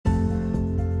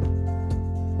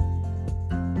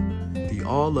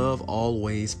All Love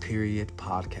Always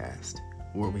podcast,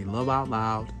 where we love out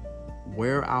loud,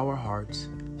 wear our hearts,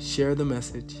 share the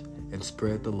message, and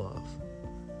spread the love.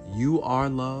 You are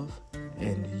love,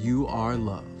 and you are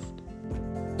loved.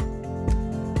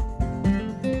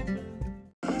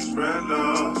 Spread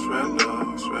love, spread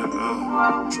love, spread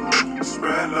love.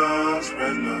 Spread love,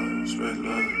 spread love, spread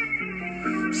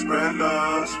love. Spread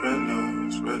love, spread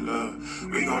love, spread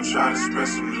love. We gon' try to spread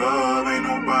some love, ain't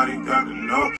nobody got to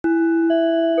know.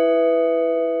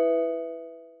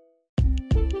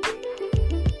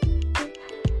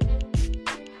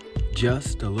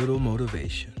 Just a little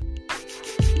motivation.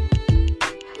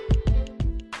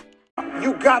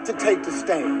 You got to take the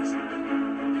stands.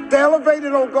 The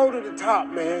elevator don't go to the top,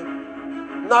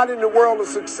 man. Not in the world of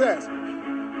success.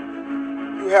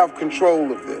 You have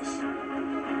control of this.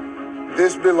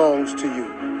 This belongs to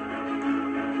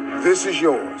you. This is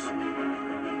yours.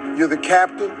 You're the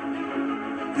captain.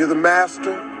 You're the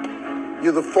master.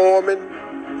 You're the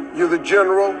foreman. You're the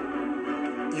general.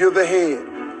 You're the head.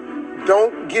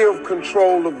 Don't give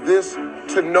control of this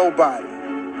to nobody.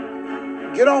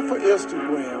 Get off of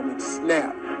Instagram and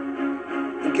Snap.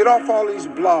 And get off all these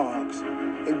blogs.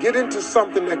 And get into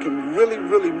something that can really,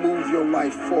 really move your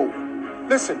life forward.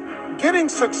 Listen, getting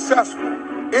successful,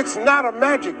 it's not a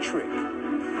magic trick.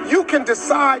 You can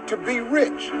decide to be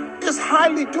rich. It's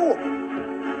highly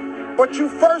doable. But you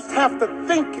first have to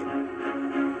think it.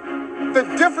 The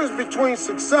difference between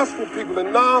successful people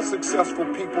and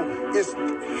non-successful people is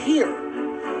here.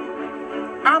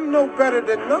 I'm no better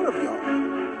than none of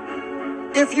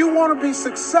y'all. If you want to be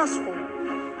successful,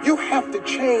 you have to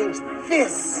change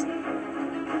this.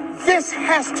 This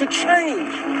has to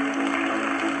change.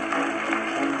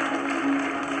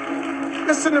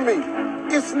 Listen to me.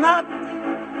 It's not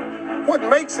what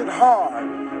makes it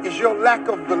hard is your lack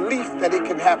of belief that it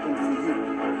can happen for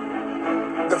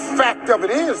you. The fact of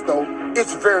it is, though,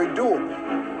 it's very doable.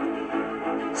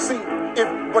 See,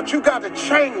 but you got to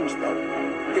change, though.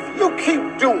 If you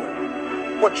keep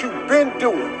doing what you've been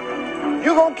doing,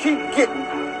 you're going to keep getting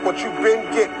what you've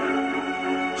been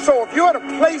getting. So if you're at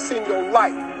a place in your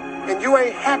life and you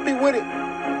ain't happy with it,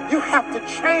 you have to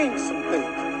change some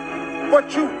things.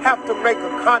 But you have to make a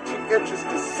conscientious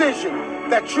decision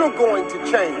that you're going to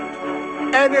change.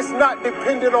 And it's not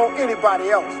dependent on anybody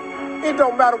else. It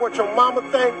don't matter what your mama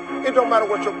think. It don't matter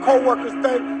what your coworkers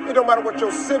think. It don't matter what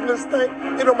your siblings think.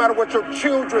 It don't matter what your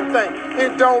children think.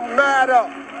 It don't matter.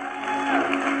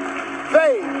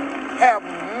 They have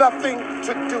nothing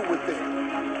to do with it.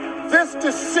 This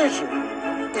decision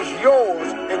is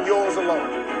yours and yours alone.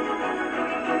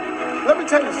 Let me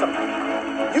tell you something.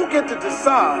 You get to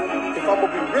decide if I'm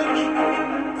going to be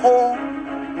rich, poor,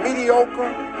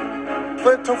 mediocre,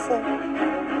 plentiful,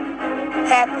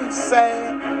 happy, sad.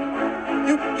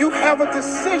 You have a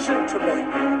decision to make.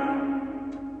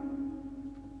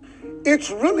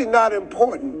 It's really not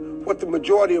important what the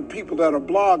majority of people that are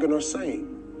blogging are saying.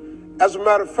 As a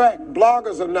matter of fact,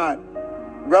 bloggers are not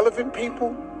relevant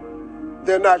people,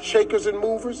 they're not shakers and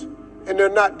movers, and they're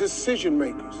not decision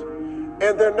makers,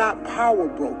 and they're not power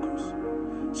brokers.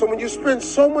 So when you spend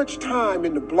so much time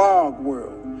in the blog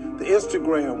world, the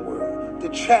Instagram world, the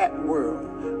chat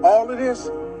world, all of this,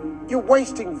 you're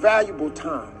wasting valuable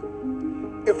time.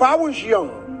 If I was young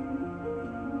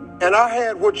and I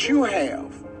had what you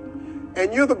have,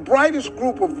 and you're the brightest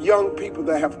group of young people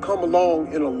that have come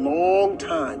along in a long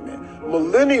time, man.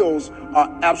 Millennials are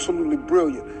absolutely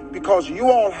brilliant because you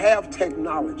all have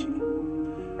technology.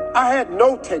 I had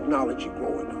no technology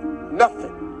growing up,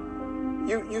 nothing.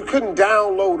 You couldn't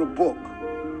download a book.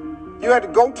 You had to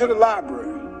go to the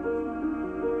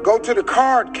library, go to the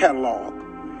card catalog,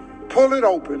 pull it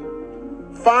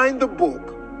open, find the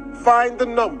book, find the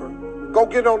number, go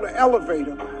get on the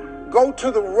elevator, go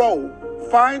to the row,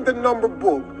 find the number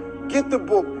book, get the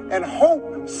book, and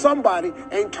hope somebody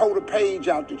ain't told a page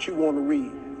out that you want to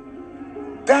read.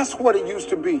 That's what it used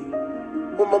to be.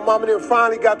 When my mom and them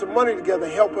finally got the money together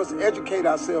to help us educate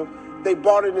ourselves, they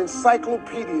bought an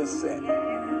encyclopedia set,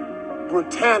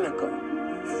 Britannica,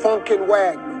 Funkin'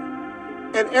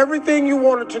 Wagner, and everything you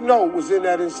wanted to know was in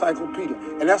that encyclopedia,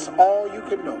 and that's all you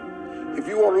could know. If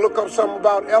you want to look up something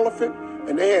about elephant,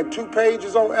 and they had 2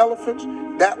 pages on elephants,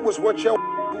 that was what your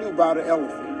knew about an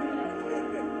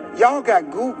elephant. Y'all got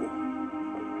Google.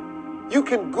 You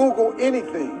can Google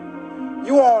anything.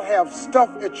 You all have stuff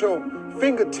at your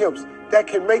fingertips that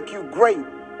can make you great.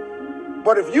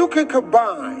 But if you can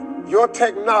combine your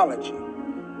technology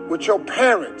with your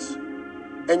parents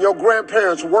and your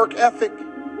grandparents' work ethic,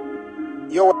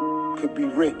 your could be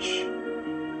rich.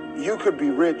 You could be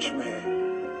rich,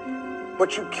 man.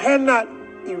 But you cannot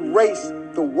erase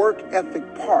the work ethic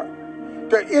part.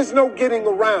 There is no getting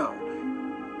around.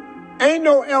 Ain't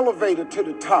no elevator to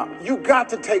the top. You got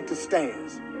to take the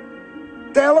stairs.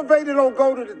 The elevator don't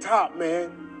go to the top, man.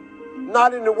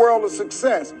 Not in the world of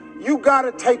success. You got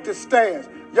to take the stairs.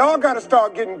 Y'all got to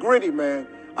start getting gritty, man.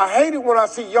 I hate it when I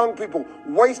see young people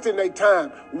wasting their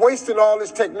time, wasting all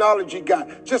this technology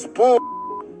got. Just bull.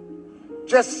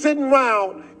 Just sitting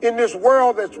around in this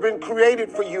world that's been created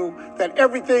for you, that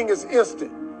everything is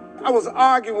instant. I was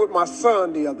arguing with my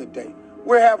son the other day.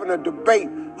 We're having a debate.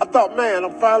 I thought, man,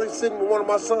 I'm finally sitting with one of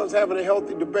my sons having a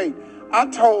healthy debate. I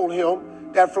told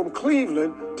him that from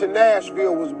Cleveland to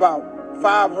Nashville was about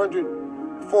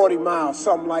 540 miles,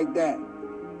 something like that.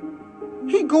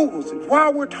 He Googles it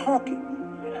while we're talking.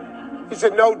 He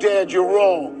said, no, Dad, you're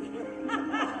wrong.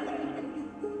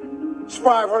 It's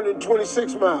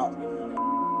 526 miles.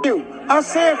 I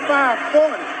said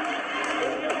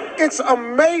 540. It's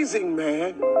amazing,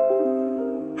 man,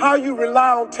 how you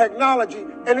rely on technology,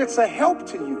 and it's a help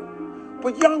to you.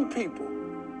 But young people,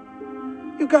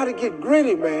 you got to get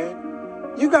gritty, man.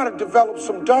 You got to develop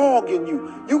some dog in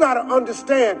you. You got to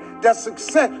understand that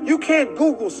success, you can't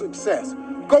Google success.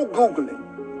 Go Google it.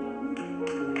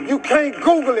 You can't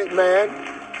Google it, man.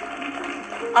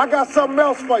 I got something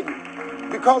else for you.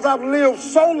 Because I've lived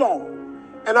so long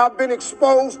and I've been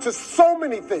exposed to so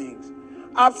many things.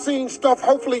 I've seen stuff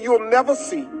hopefully you'll never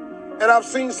see. And I've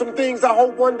seen some things I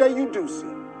hope one day you do see.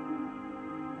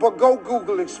 But go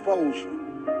Google exposure.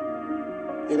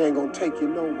 It ain't going to take you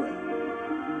nowhere.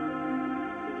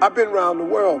 I've been around the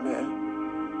world,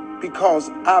 man,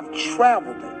 because I've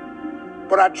traveled it.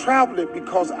 But I traveled it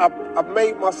because I've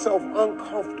made myself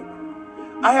uncomfortable.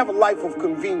 I have a life of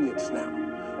convenience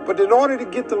now. But in order to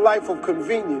get the life of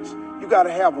convenience, you got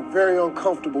to have a very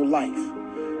uncomfortable life.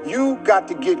 You got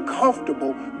to get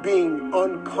comfortable being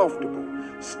uncomfortable.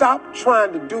 Stop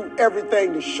trying to do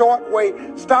everything the short way.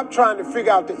 Stop trying to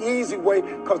figure out the easy way,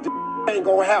 because the ain't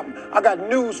gonna happen. I got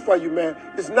news for you, man.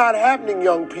 It's not happening,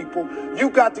 young people.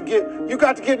 You got to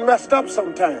get messed up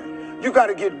sometime. You got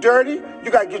to get dirty.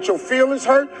 You got to get your feelings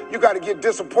hurt. You got to get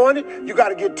disappointed. You got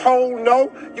to get told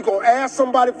no. You're going to ask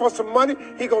somebody for some money.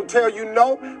 He going to tell you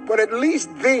no. But at least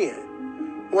then,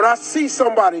 when I see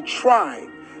somebody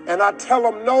trying and I tell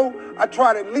them no, I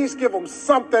try to at least give them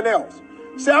something else.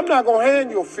 See, I'm not going to hand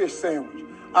you a fish sandwich.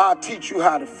 I'll teach you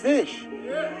how to fish.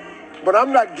 But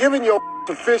I'm not giving you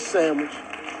a fish sandwich.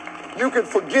 You can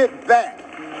forget that.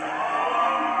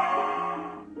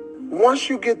 Once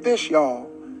you get this, y'all,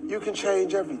 you can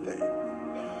change everything.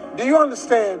 Do you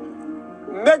understand?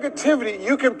 Negativity,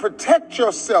 you can protect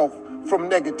yourself from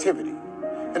negativity.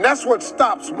 And that's what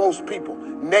stops most people,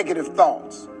 negative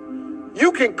thoughts.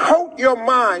 You can coat your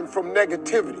mind from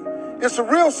negativity. It's a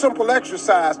real simple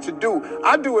exercise to do.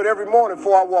 I do it every morning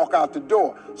before I walk out the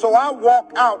door. So I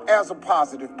walk out as a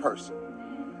positive person.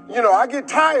 You know, I get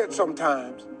tired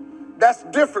sometimes. That's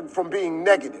different from being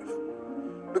negative,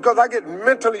 because I get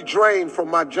mentally drained from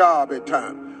my job at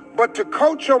times. But to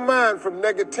coat your mind from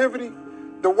negativity,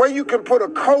 the way you can put a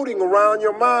coating around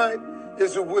your mind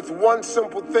is with one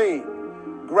simple thing: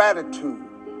 gratitude.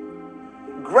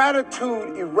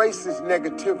 Gratitude erases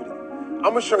negativity. I'm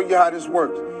going to show you how this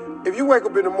works. If you wake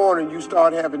up in the morning and you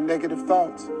start having negative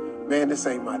thoughts, man, this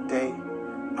ain't my day.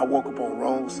 I woke up on the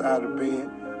wrong side of the bed.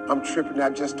 I'm tripping.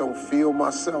 I just don't feel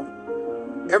myself.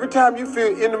 Every time you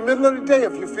feel, in the middle of the day,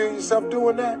 if you feel yourself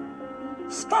doing that,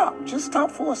 stop. Just stop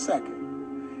for a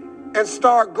second. And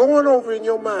start going over in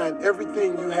your mind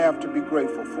everything you have to be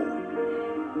grateful for.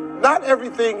 Not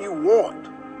everything you want.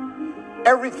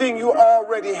 Everything you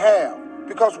already have.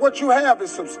 Because what you have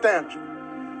is substantial.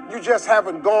 You just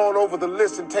haven't gone over the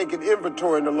list and taken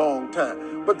inventory in a long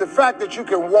time. But the fact that you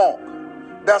can walk,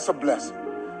 that's a blessing.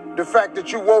 The fact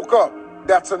that you woke up,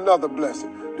 that's another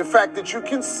blessing. The fact that you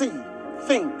can see,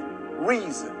 think,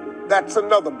 reason, that's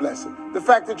another blessing. The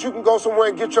fact that you can go somewhere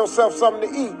and get yourself something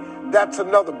to eat, that's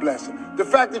another blessing. The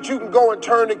fact that you can go and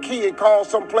turn the key and call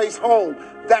someplace home,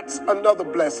 that's another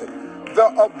blessing. The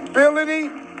ability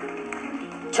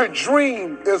to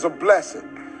dream is a blessing.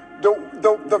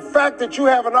 The fact that you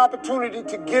have an opportunity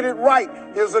to get it right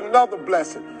is another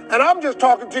blessing. And I'm just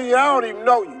talking to you, I don't even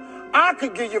know you. I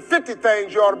could give you 50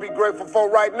 things you ought to be grateful for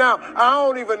right now. I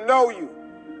don't even know you.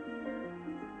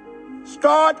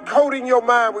 Start coating your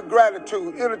mind with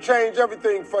gratitude. It'll change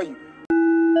everything for you.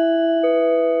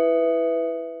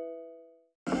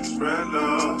 Spread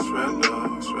love, spread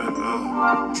love, spread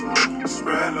love.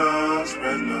 Spread love,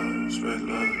 spread love, spread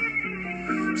love.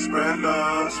 Spread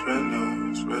love, spread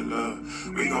love, spread love.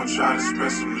 We gon' try to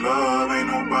spread some love. Ain't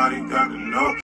nobody got to know.